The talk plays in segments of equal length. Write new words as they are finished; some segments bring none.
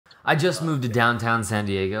I just moved to downtown San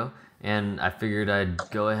Diego, and I figured I'd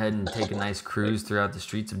go ahead and take a nice cruise throughout the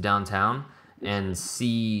streets of downtown and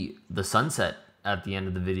see the sunset at the end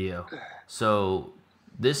of the video. So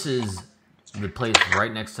this is the place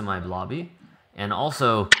right next to my lobby, and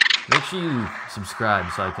also make sure you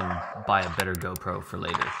subscribe so I can buy a better GoPro for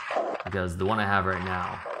later, because the one I have right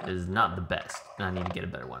now is not the best, and I need to get a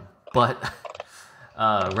better one. But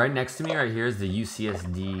right next to me right here is the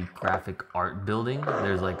UCSD graphic art building.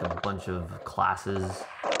 There's like a bunch of classes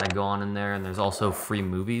that go on in there, and there's also free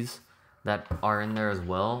movies that are in there as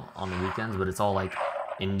well on the weekends, but it's all like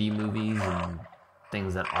indie movies and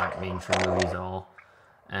things that aren't mainstream movies at all.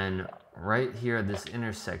 And right here at this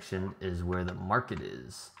intersection is where the market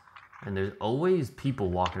is. And there's always people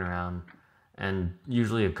walking around, and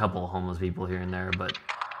usually a couple of homeless people here and there, but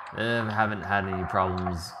I haven't had any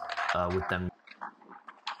problems with them.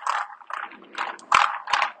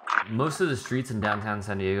 Most of the streets in downtown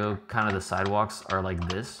San Diego, kind of the sidewalks are like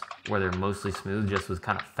this, where they're mostly smooth, just with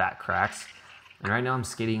kind of fat cracks. And right now I'm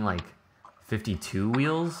skating like 52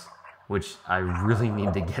 wheels, which I really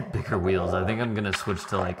need to get bigger wheels. I think I'm gonna switch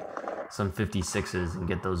to like some 56s and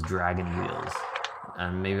get those dragon wheels.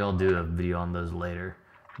 And maybe I'll do a video on those later.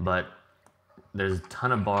 But there's a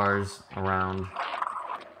ton of bars around.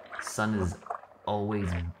 Sun is always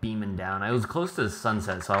beaming down. I was close to the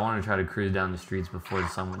sunset, so I wanted to try to cruise down the streets before the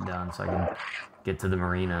sun went down so I could get to the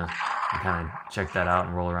marina and kind of check that out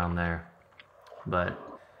and roll around there. But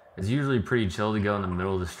it's usually pretty chill to go in the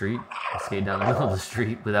middle of the street, skate down the middle of the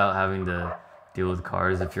street without having to deal with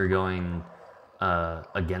cars. If you're going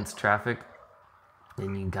against traffic,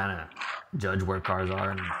 then you can kind of judge where cars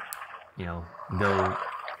are and, you know, go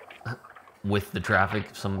with the traffic.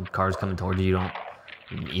 If some cars coming towards you,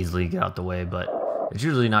 you can easily get out the way, but it's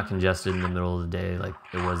usually not congested in the middle of the day like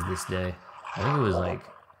it was this day. I think it was like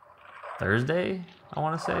Thursday, I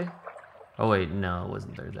want to say. Oh wait, no, it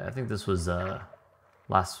wasn't Thursday. I think this was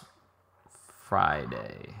last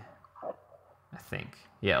Friday, I think.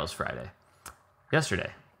 Yeah, it was Friday.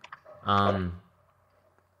 Yesterday. And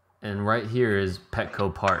right here is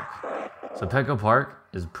Petco Park. So Petco Park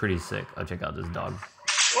is pretty sick. Oh, check out this dog.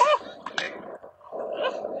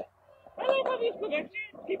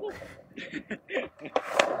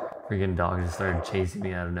 Freaking dog just started chasing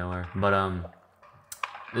me out of nowhere. But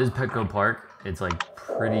this is Petco Park. It's like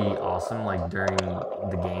pretty awesome, like during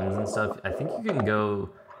the games and stuff. I think you can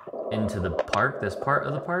go into the park, this part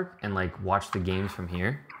of the park, and like watch the games from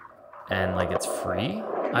here. And like it's free,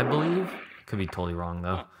 I believe. Could be totally wrong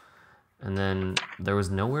though. And then there was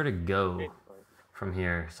nowhere to go from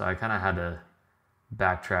here, so I kind of had to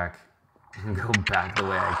backtrack and go back the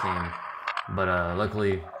way I came. But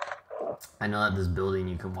luckily, I know that this building,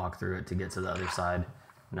 you can walk through it to get to the other side,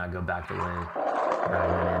 not go back the way that I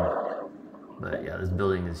went in. But yeah, this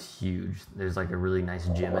building is huge. There's like a really nice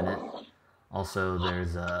gym in it. Also,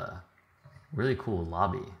 there's a really cool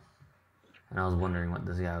lobby. And I was wondering what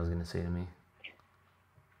this guy was going to say to me.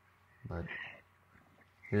 But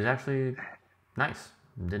he was actually nice.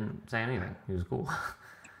 Didn't say anything. He was cool.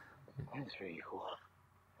 That's pretty cool.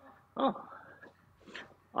 Oh,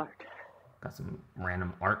 art. Got some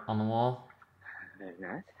random art on the wall. Very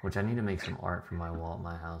nice. Which I need to make some art for my wall at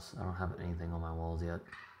my house. I don't have anything on my walls yet.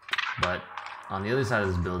 But on the other side of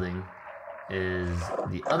this building is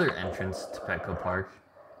the other entrance to Petco Park,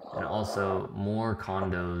 and also more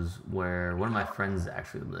condos where one of my friends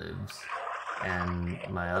actually lives, and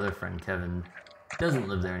my other friend Kevin doesn't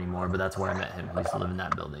live there anymore, but that's where I met him. He used to live in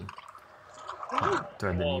that building.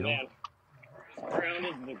 Thread the needle. Man. Ground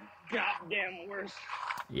is the goddamn worst.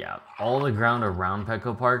 Yeah, all the ground around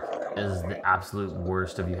Petco Park is the absolute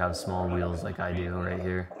worst if you have small wheels like I do right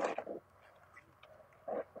here.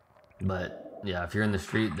 But yeah, if you're in the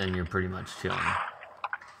street, then you're pretty much chilling.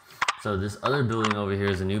 So this other building over here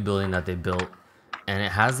is a new building that they built, and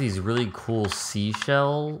it has these really cool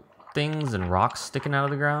seashell things and rocks sticking out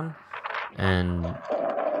of the ground, and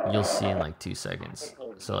you'll see in like 2 seconds.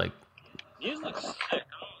 So like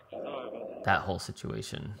that whole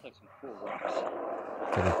situation.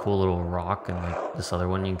 It's like a cool little rock, and like this other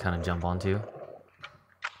one you can kind of jump onto.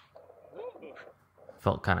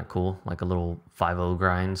 Felt kind of cool, like a little 5-0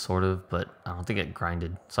 grind sort of, but I don't think it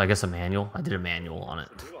grinded. So I guess a manual. I did a manual on it.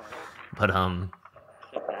 But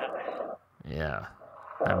yeah,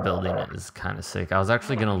 that building is kind of sick. I was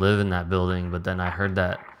actually gonna live in that building, but then I heard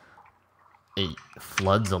that it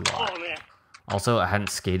floods a lot. Also, I hadn't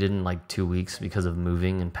skated in like 2 weeks because of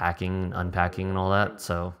moving and packing and unpacking and all that,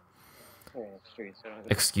 so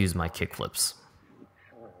excuse my kickflips.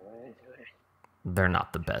 They're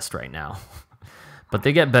not the best right now. But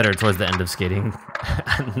they get better towards the end of skating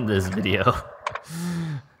in this video.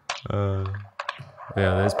 Yeah,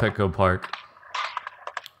 there's Petco Park.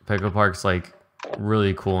 Petco Park's like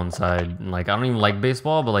really cool inside. And, like, I don't even like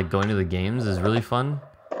baseball, but like going to the games is really fun.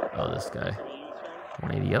 Oh, this guy.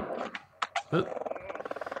 180 up. Oop.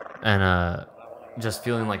 And just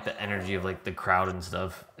feeling like the energy of like the crowd and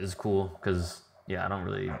stuff is cool. Cause yeah, I don't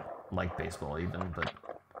really like baseball even, but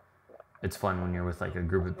it's fun when you're with like a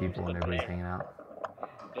group of people and everybody's hanging out.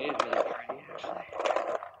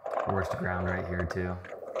 Worst ground right here too.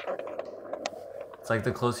 It's like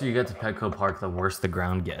the closer you get to Petco Park, the worse the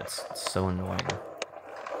ground gets. It's so annoying.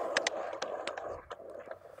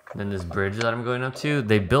 Then this bridge that I'm going up to,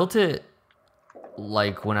 they built it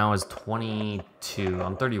like when I was 22.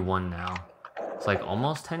 I'm 31 now. It's like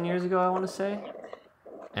almost 10 years ago, I want to say.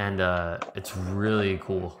 And it's really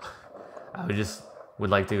cool. I would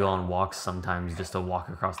like to go on walks sometimes just to walk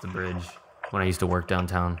across the bridge when I used to work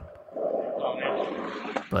downtown.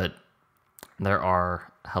 But there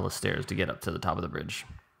are hella stairs to get up to the top of the bridge.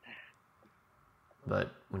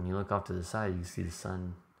 But when you look off to the side, you can see the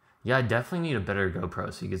sun. Yeah, I definitely need a better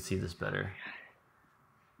GoPro so you can see this better.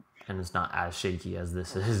 And it's not as shaky as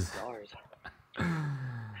this is.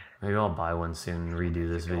 Maybe I'll buy one soon and redo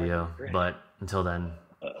this video. But until then,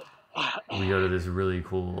 we go to this really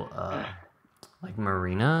cool like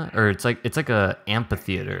marina, or it's like a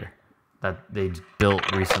amphitheater that they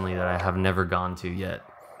built recently that I have never gone to yet.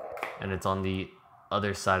 And it's on the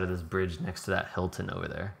other side of this bridge next to that Hilton over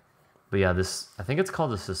there. But yeah, I think it's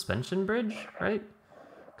called the suspension bridge, right?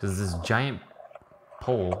 Because this giant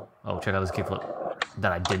pole. Oh, check out this kickflip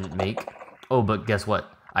that I didn't make. Oh, but guess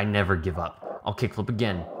what? I never give up. I'll kickflip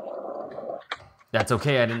again. That's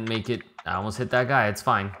okay, I didn't make it. I almost hit that guy, it's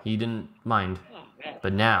fine. He didn't mind.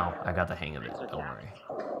 But now, I got the hang of it, don't worry.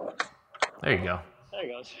 There you go. There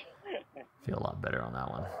it goes. Feel a lot better on that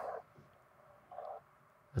one.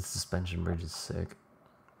 That suspension bridge is sick.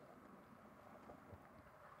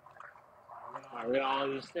 Are we all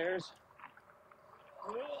on the stairs?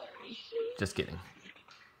 Just kidding.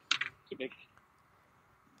 Too big.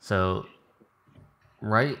 So,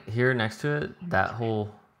 right here next to it, that whole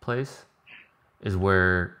place is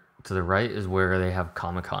where, to the right is where they have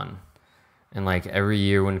Comic-Con. And like every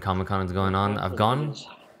year when Comic-Con is going on, I've gone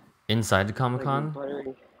inside to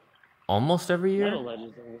Comic-Con almost every year.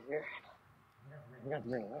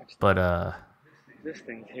 But this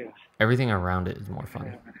thing too. Everything around it is more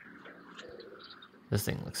fun. This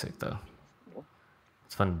thing looks sick though.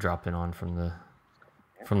 It's fun to drop in on from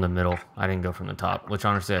the middle. I didn't go from the top, which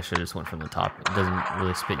honestly I should have just went from the top. It doesn't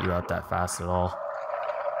really spit you out that fast at all.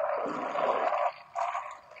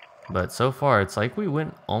 But so far, it's like we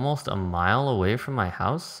went almost a mile away from my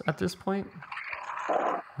house at this point.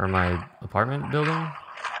 Or my apartment building.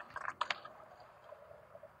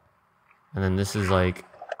 And then this is like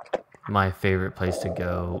my favorite place to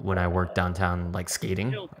go when I work downtown, like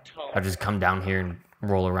skating. I just come down here and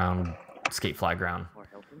roll around skate flat ground,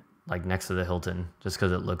 like next to the Hilton, just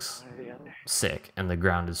because it looks sick and the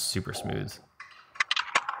ground is super smooth.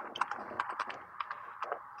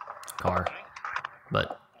 Car,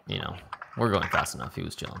 but you know, we're going fast enough. He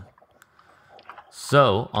was chilling.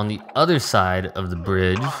 So on the other side of the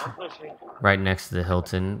bridge, right next to the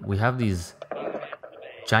Hilton, we have these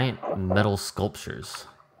giant metal sculptures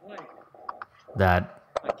that,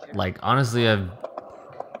 like, honestly,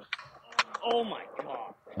 Oh my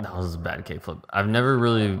god. that was a bad kickflip. I've never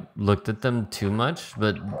really looked at them too much,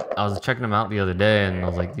 but I was checking them out the other day and I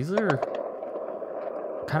was like, these are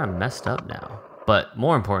kind of messed up now. But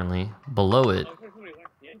more importantly, below it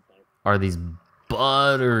are these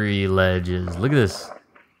buttery ledges. Look at this.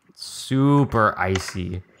 Super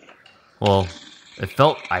icy. Well, it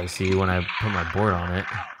felt icy when I put my board on it,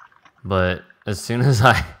 but as soon as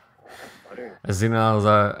I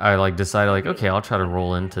like decided like, okay, I'll try to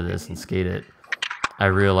roll into this and skate it, I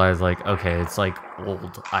realized like, okay, it's like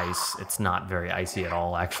old ice. It's not very icy at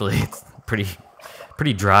all, actually. It's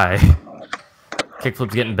pretty dry.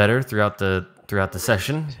 Kickflip's getting better throughout the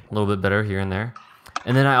session, a little bit better here and there.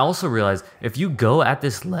 And then I also realized if you go at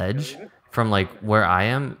this ledge from like where I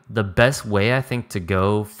am, the best way I think to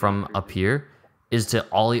go from up here is to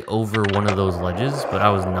ollie over one of those ledges, but I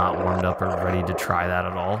was not warmed up or ready to try that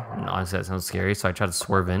at all. And honestly, that sounds scary, so I tried to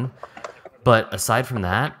swerve in. But aside from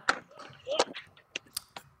that,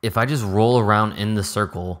 if I just roll around in the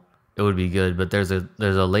circle, it would be good. But there's a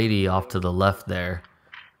lady off to the left there,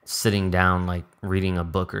 sitting down, like reading a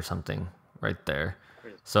book or something right there.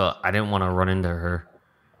 So I didn't want to run into her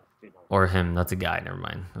or him. That's a guy. Never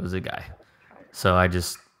mind. It was a guy. So I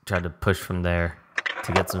just tried to push from there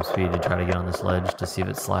to get some speed to try to get on this ledge to see if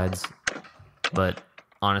it slides. But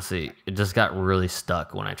honestly, it just got really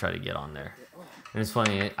stuck when I tried to get on there. And it's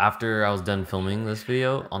funny, after I was done filming this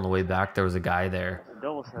video, on the way back, there was a guy there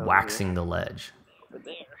waxing the ledge. But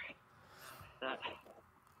there, that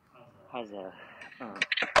has a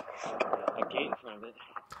gate in front of it.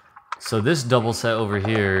 So this double set over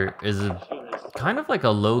here is kind of like a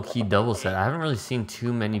low-key double set. I haven't really seen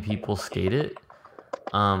too many people skate it.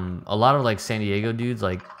 A lot of like San Diego dudes,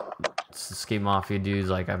 like Skate Mafia dudes,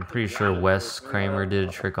 like I'm pretty sure Wes Kramer did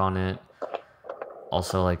a trick on it.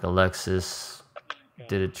 Also like Alexis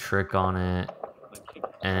did a trick on it.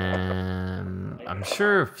 And I'm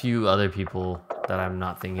sure a few other people that I'm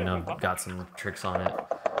not thinking of got some tricks on it.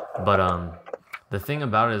 But the thing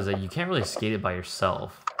about it is that you can't really skate it by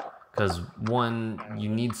yourself. Because one, you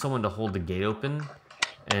need someone to hold the gate open.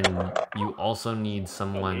 And you also need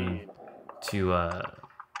someone to,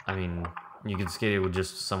 I mean, you can skate it with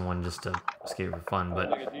just someone just to skate it for fun.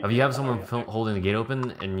 But if you have someone holding the gate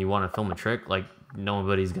open and you want to film a trick, like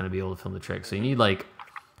nobody's going to be able to film the trick. So you need like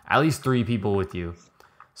at least 3 people with you.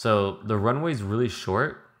 So the runway is really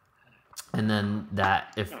short. And then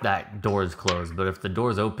if that door is closed, but if the door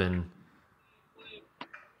is open,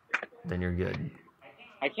 then you're good.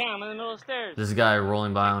 I can't, I'm in the middle of the stairs. This guy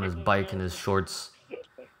rolling by on his bike and his shorts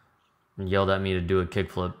and yelled at me to do a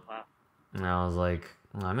kickflip. And I was like,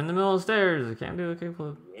 I'm in the middle of the stairs. I can't do a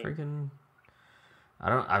kickflip. Freaking.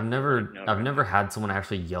 I've never had someone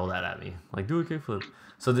actually yell that at me. Like, do a kickflip.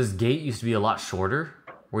 So this gate used to be a lot shorter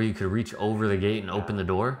where you could reach over the gate and open the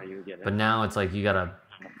door. But now it's like you gotta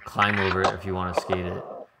climb over it if you want to skate it.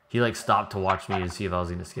 He like stopped to watch me to see if I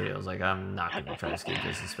was gonna skate it. I was like, I'm not gonna try to skate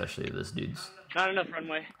this, especially if this dude's not enough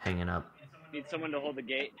runway. Hanging up. Need someone to hold the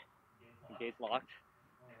gate. The gate's locked.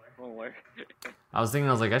 Won't work. I was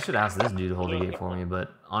like, I should ask this dude to hold the gate for me,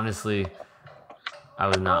 but honestly, I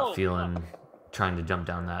was not feeling trying to jump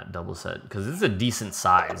down that double set because it's a decent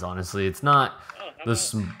size. Honestly, it's not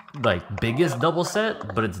this like biggest double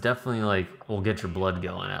set, but it's definitely like will get your blood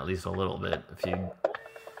going at least a little bit if you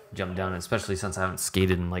jump down, especially since I haven't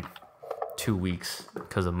skated in like 2 weeks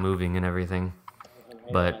because of moving and everything.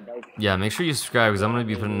 But yeah, make sure you subscribe because I'm going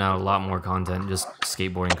to be putting out a lot more content, just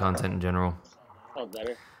skateboarding content in general. A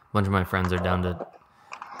bunch of my friends are down to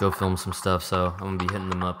go film some stuff, so I'm going to be hitting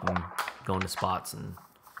them up and going to spots and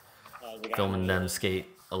filming them skate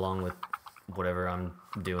along with whatever I'm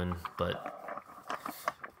doing. But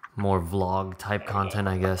more vlog type content,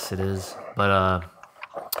 I guess it is. But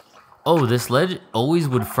oh, this ledge always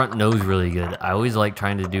would front nose really good. I always like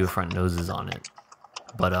trying to do front noses on it.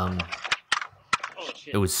 But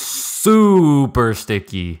it was super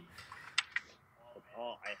sticky.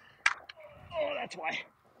 Oh, that's why.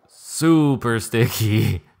 Super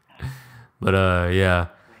sticky. But yeah,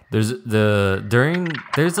 there's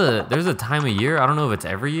a time of year, I don't know if it's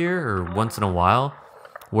every year or once in a while,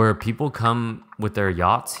 where people come with their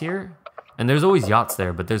yachts here. And there's always yachts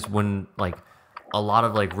there, but there's when like a lot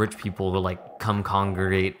of like rich people will like come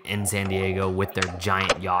congregate in San Diego with their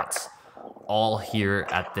giant yachts all here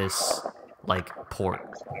at this like port.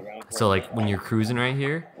 So like when you're cruising right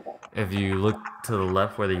here, if you look to the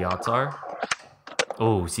left where the yachts are,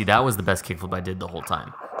 oh, see, that was the best kickflip I did the whole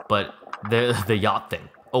time. But the yacht thing,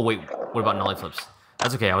 oh wait, what about nollie flips?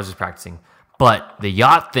 That's okay, I was just practicing. But the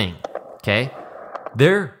yacht thing, okay,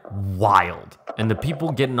 they're wild, and the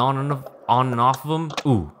people getting on and off of them,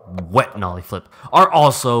 ooh, wet nollie flip, are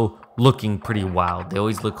also looking pretty wild. They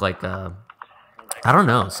always look like I don't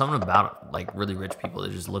know, something about it, like really rich people. They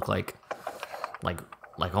just look like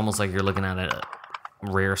almost like you're looking at a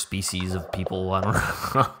rare species of people. I don't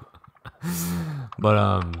know.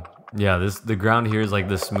 But yeah, the ground here is like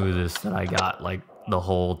the smoothest that I got like the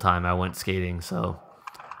whole time I went skating. So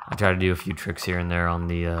I try to do a few tricks here and there on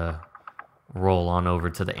the roll on over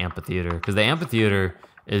to the amphitheater, because the amphitheater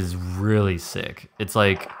is really sick. It's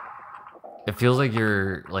like, it feels like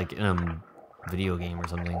you're like in a video game or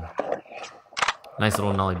something. Nice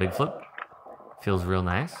little nollie big flip. Feels real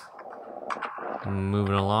nice.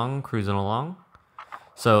 Moving along, cruising along.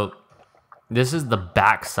 So this is the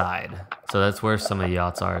back side. So that's where some of the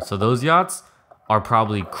yachts are. So those yachts are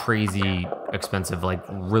probably crazy expensive. Like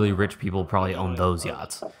really rich people probably own those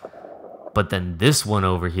yachts. But then this one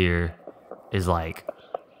over here is like,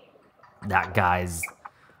 that guy's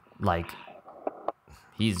like,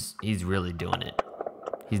 he's really doing it.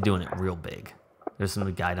 He's doing it real big. There's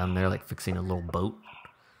some guy down there like fixing a little boat.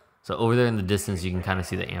 So over there in the distance, you can kind of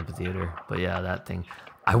see the amphitheater. But yeah, that thing.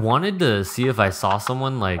 I wanted to see if I saw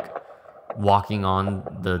someone like walking on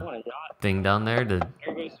the thing down there to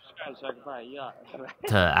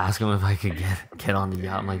ask him if I could get on the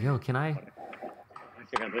yacht. I'm like, yo, can I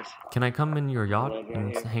come in your yacht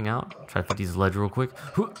and hang out? Try to fit these ledge real quick.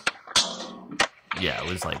 Yeah, it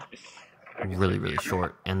was like really, really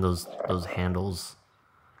short, and those handles,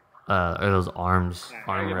 or those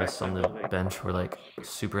armrests on the bench were like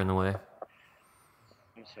super in the way.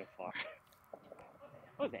 I'm so far.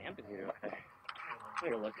 Oh, the amphitheater up there.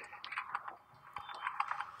 Take a look.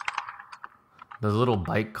 Those little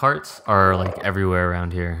bike carts are like everywhere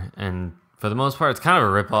around here, and for the most part, it's kind of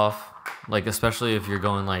a ripoff. Like, especially if you're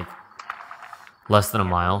going like less than a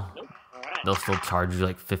mile, they'll still charge you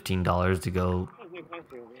like $15 to go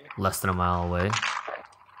less than a mile away.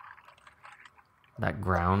 That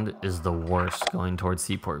ground is the worst going towards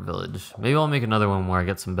Seaport Village. Maybe I'll make another one where I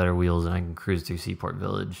get some better wheels and I can cruise through Seaport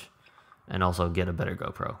Village and also get a better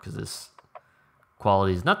GoPro, because this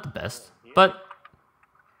quality is not the best, but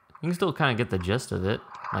you can still kind of get the gist of it.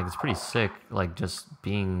 Like, it's pretty sick, like, just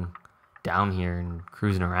being down here and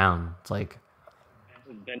cruising around. It's like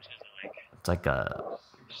a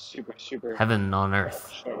super heaven on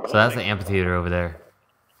earth. So that's the amphitheater over there.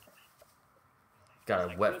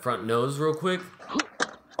 Got a wet front nose real quick.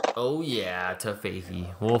 Oh yeah, to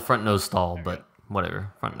Faithy. Well, front nose stall, but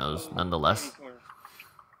whatever. Front nose nonetheless.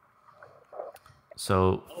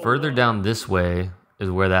 So further down this way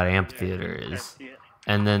is where that amphitheater is.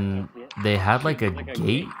 And then they had like a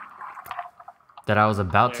gate that I was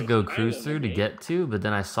about to go cruise through to get to, but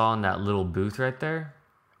then I saw in that little booth right there,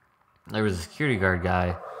 there was a security guard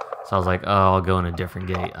guy. So I was like, oh, I'll go in a different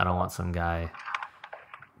gate. I don't want some guy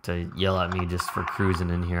to yell at me just for cruising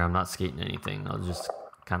in here. I'm not skating anything. I was just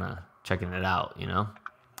kind of checking it out, you know?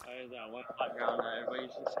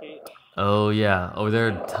 Oh yeah, over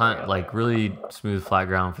there, like really smooth flat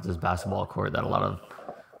ground for this basketball court that a lot of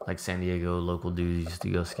like San Diego local dudes used to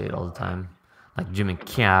go skate all the time. Like Jimmy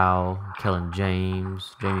Cow, Kellen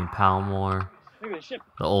James, Jamie Palmore,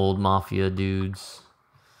 the old mafia dudes.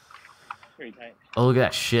 Oh, look at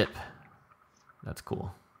that ship. That's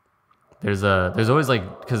cool. There's always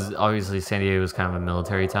like, because obviously San Diego is kind of a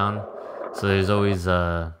military town, so there's always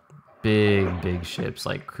big ships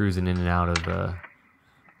like cruising in and out of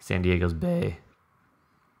San Diego's bay.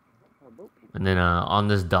 And then on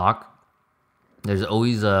this dock, there's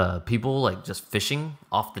always people like just fishing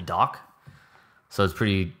off the dock, so it's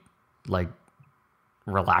pretty like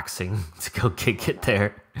relaxing to go kick it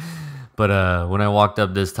there. But when I walked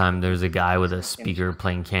up this time, there was a guy with a speaker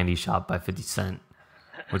playing Candy Shop by 50 Cent,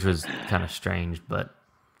 which was kind of strange, but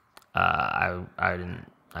I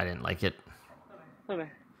didn't like it. Okay.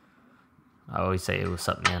 I always say "what's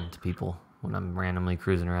up, man" to people when I'm randomly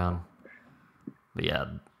cruising around. But yeah,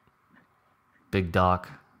 big dock.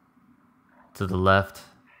 To the left,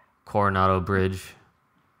 Coronado Bridge.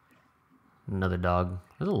 Another dog.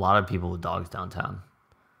 There's a lot of people with dogs downtown.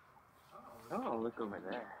 Oh, look over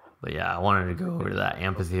there. But yeah, I wanted to go over to that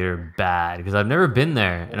amphitheater bad because I've never been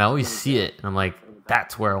there, and I always see it, and I'm like,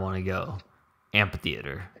 that's where I want to go.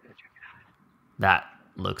 Amphitheater. That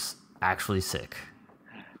looks actually sick.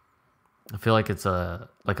 I feel like it's a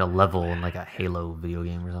level in like a Halo video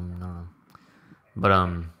game or something. I don't know. But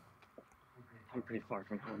I'm pretty far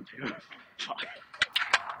from home too.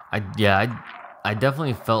 I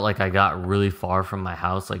definitely felt like I got really far from my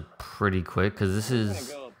house like pretty quick, because this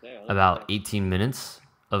is about 18 minutes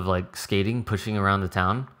of like skating, pushing around the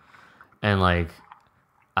town, and like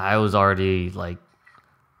I was already like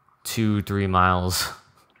 2-3 miles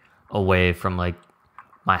away from like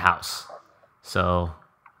my house. So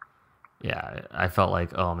yeah, I felt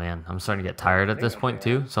like, oh man, I'm starting to get tired at this point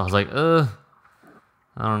too. So I was like, I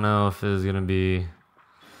don't know if it's gonna be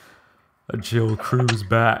a chill cruise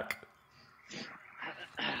back.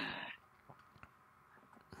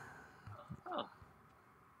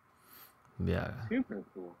 Yeah. Super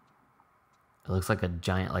cool. It looks like a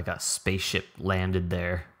giant, like a spaceship landed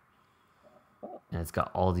there. And it's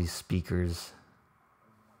got all these speakers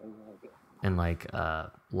and like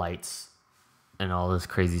lights and all this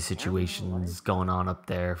crazy situations going on up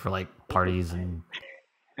there for like parties and...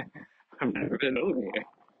 I've never been over here.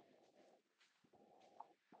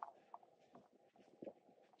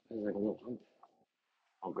 There's like a little hump.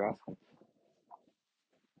 Oh, grass hump.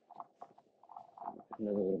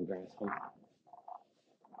 Another little grass hump.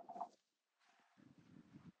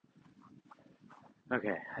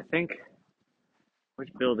 Okay, I think... Which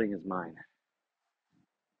building is mine?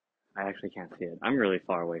 I actually can't see it. I'm really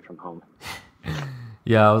far away from home.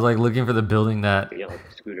 Yeah, I was like looking for the building that Yeah, like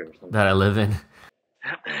a scooter or something. that I live in.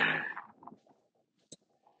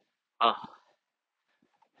 Oh.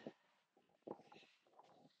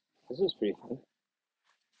 This was pretty fun.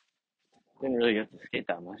 Didn't really get to skate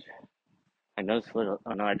that much. I noticed little.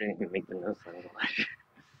 Oh no, I didn't even make the nose on the ledge.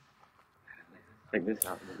 Like this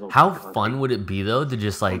house. This little How piece of concrete. fun would it be though to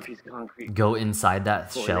just One like piece of concrete. go inside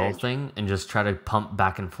that Full shell edge. thing and just try to pump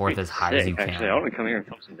back and forth as high as you can? Actually, I want to come here and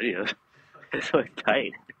film some videos. It's so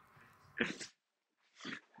tight.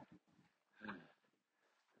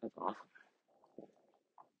 That's awesome.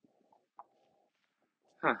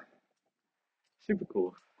 Huh. Super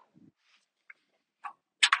cool.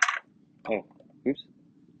 Oh, oops.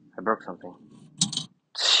 I broke something.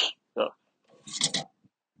 Oh,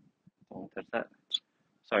 don't touch that.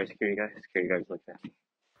 Sorry, security guy. Security guys looking at me.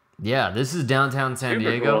 Yeah, this is downtown San Super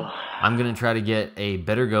Diego. cool. I'm gonna try to get a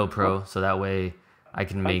better GoPro so that way I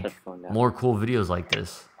can make Sunset's going down. more cool videos like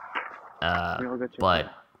this. We all go check But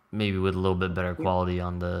that. maybe with a little bit better quality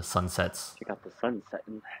on the sunsets. Check out the sun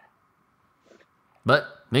setting. But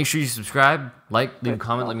make sure you subscribe, like, leave a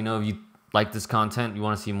comment. Let me know if you like this content. You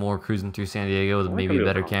want to see more cruising through San Diego with maybe a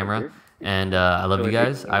better camera. And I love you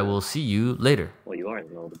guys. I will see you later. Well, you are in the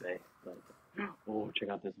middle of the bay. But, oh, check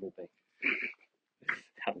out this little bay.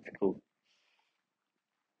 That was cool.